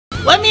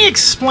Let me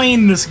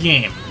explain this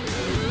game.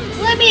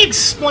 Let me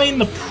explain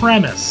the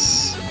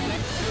premise.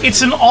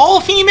 It's an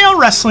all-female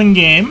wrestling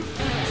game.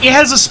 It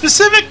has a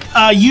specific,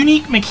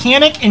 unique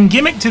mechanic and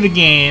gimmick to the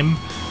game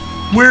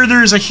where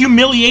there's a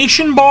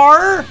humiliation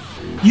bar.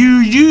 You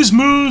use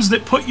moves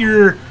that put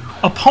your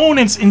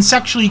opponents in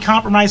sexually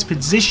compromised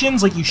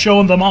positions, like you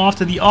show them off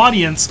to the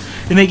audience,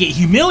 and they get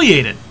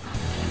humiliated.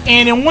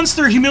 And then once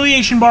their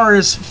humiliation bar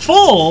is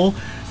full,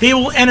 they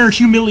will enter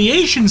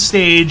humiliation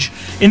stage,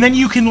 and then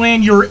you can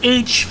land your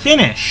H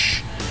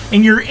finish.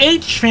 And your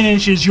H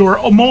finish is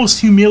your most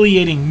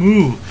humiliating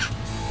move.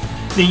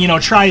 That, you know,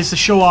 tries to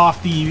show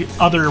off the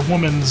other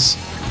woman's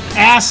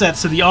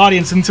assets to the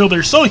audience until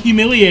they're so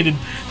humiliated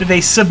that they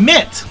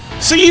submit.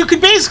 So you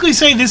could basically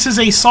say this is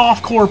a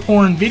softcore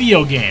porn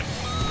video game.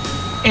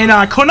 And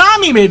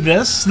Konami made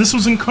this. This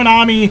was when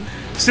Konami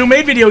still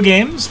made video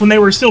games, when they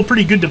were still a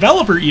pretty good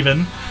developer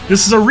even.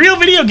 This is a real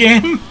video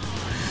game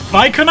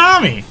by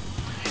Konami.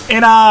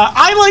 And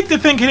I like to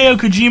think Hideo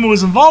Kojima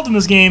was involved in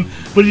this game,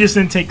 but he just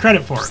didn't take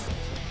credit for it.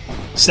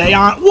 Stay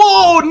on.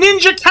 Whoa!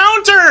 Ninja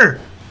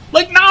counter!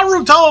 Like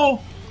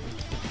Naruto!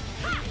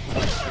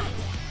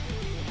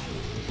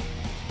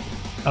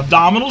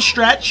 Abdominal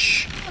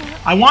stretch.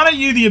 I want to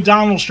do the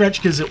abdominal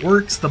stretch because it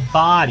works the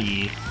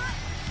body.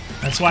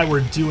 That's why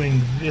we're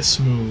doing this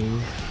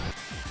move.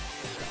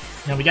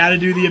 Now we got to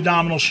do the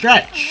abdominal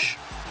stretch.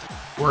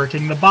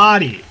 Working the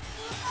body.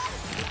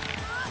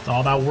 It's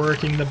all about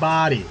working the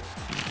body.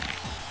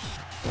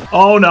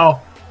 Oh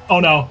no. Oh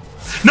no.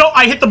 No,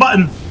 I hit the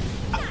button.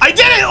 I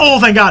did it! Oh,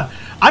 thank God.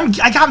 I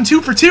got him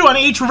 2 for 2 on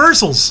H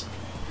reversals.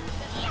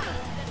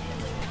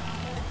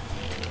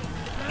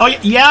 Oh,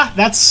 yeah,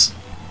 that's...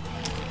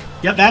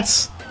 Yep,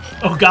 that's...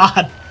 Oh,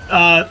 God.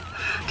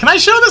 Can I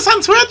show this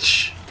on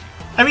Twitch?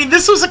 I mean,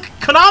 this was a...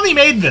 Konami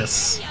made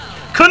this.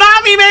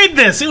 Konami made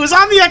this! It was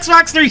on the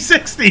Xbox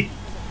 360.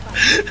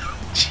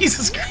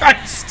 Jesus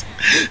Christ.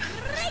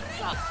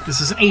 This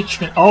is an H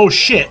fin... Oh,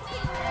 shit.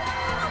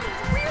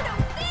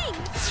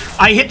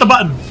 I hit the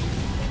button.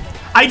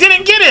 I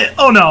didn't get it!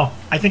 Oh, no.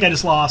 I think I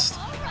just lost.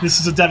 This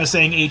is a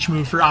devastating H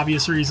move for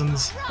obvious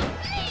reasons.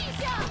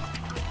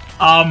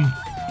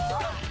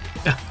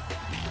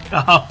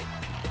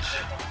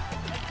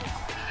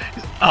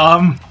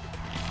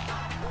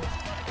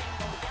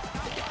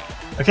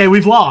 Okay,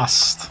 we've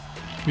lost.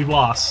 We've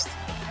lost.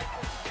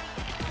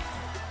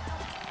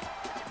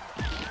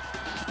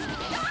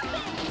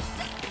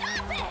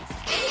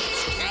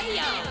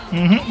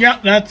 Yeah,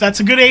 that's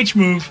a good H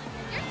move.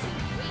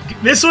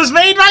 This was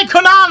made by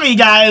Konami,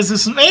 guys!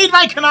 This was made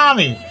by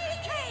Konami!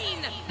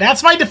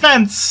 That's my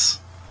defense!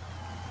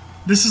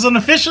 This is an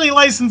officially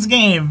licensed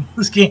game.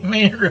 This game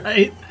ain't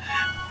right.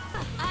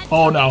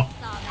 Oh no.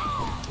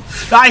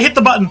 I hit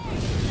the button!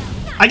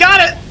 I got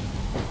it!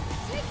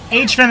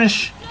 H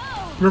finish.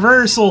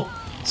 Reversal.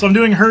 So I'm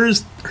doing her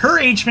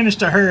H finish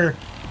to her.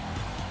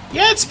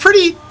 Yeah, it's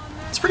pretty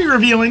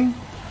revealing.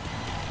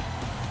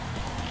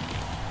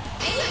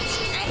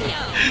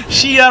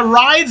 She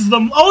rides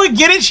them. Oh, I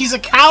get it. She's a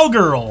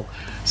cowgirl,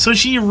 so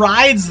she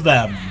rides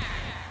them.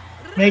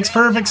 Makes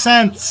perfect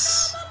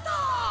sense.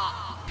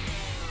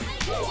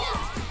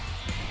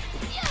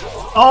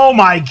 Oh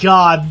my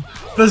God,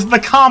 the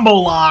combo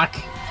lock.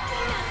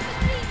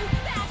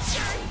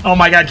 Oh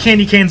my God,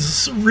 Candy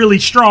Cane's really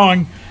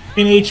strong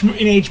in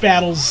H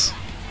battles.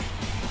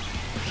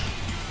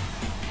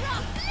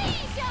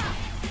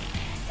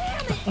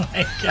 Oh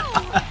my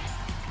God.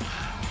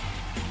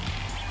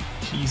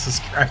 Jesus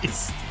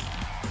Christ.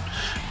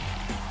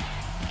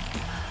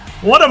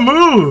 What a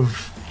move!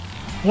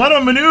 What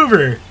a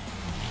maneuver!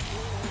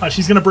 Oh,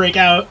 she's gonna break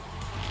out.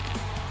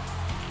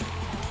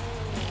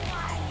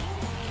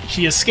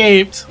 She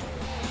escaped.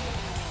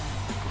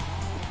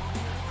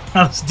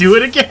 Let's do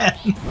it again.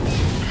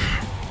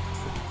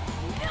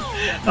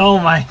 Oh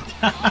my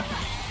God.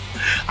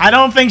 I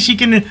don't think she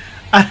can...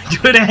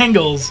 good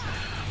angles.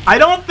 I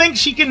don't think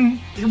she can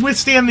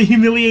withstand the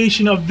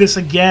humiliation of this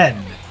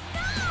again.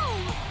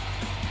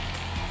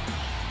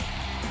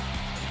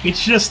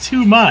 It's just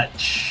too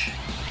much.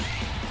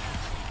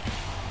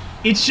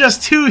 It's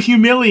just too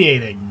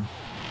humiliating.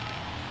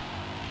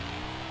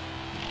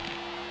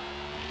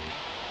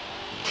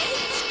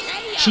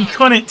 She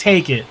couldn't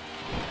take it.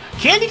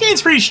 Candy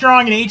Cane's pretty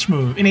strong in H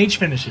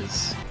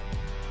finishes.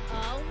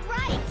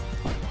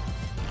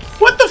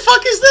 What the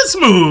fuck is this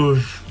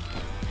move?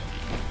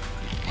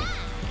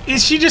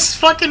 Is she just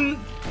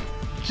fucking...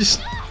 She's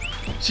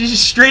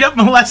just straight up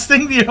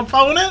molesting the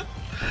opponent?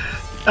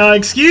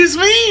 Excuse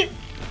me?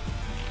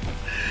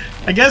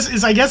 I guess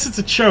it's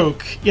a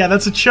choke. Yeah,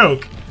 that's a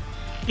choke.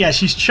 Yeah,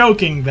 she's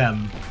choking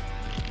them.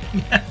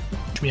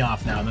 Push me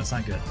off now, that's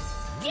not good.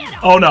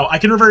 Oh no, I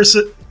can reverse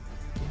it.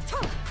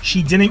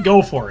 She didn't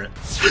go for it.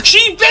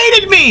 She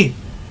baited me!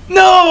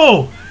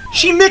 No!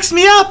 She mixed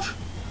me up!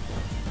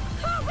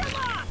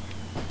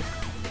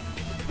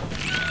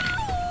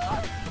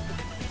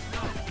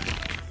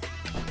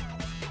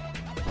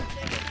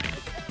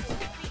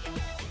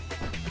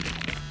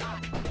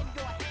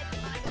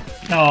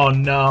 Oh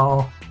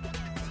no.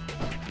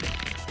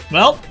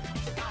 Well,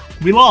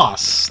 We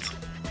lost.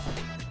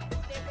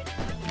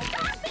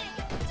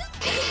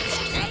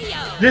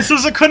 This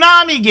was a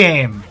Konami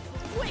game.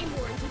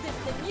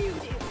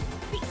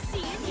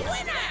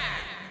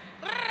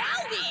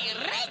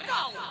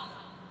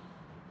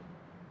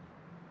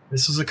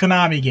 This was a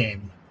Konami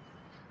game.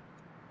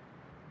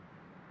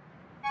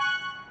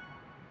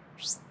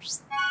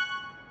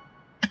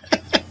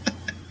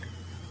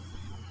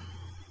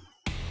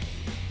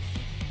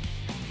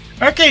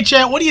 Okay,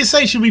 chat, what do you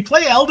say? Should we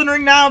play Elden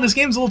Ring now? This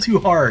game's a little too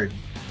hard.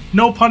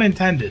 No pun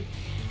intended.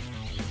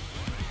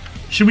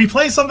 Should we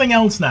play something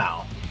else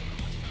now?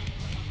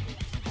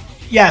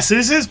 Yes,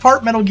 this is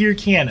part Metal Gear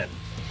canon.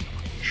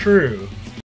 True.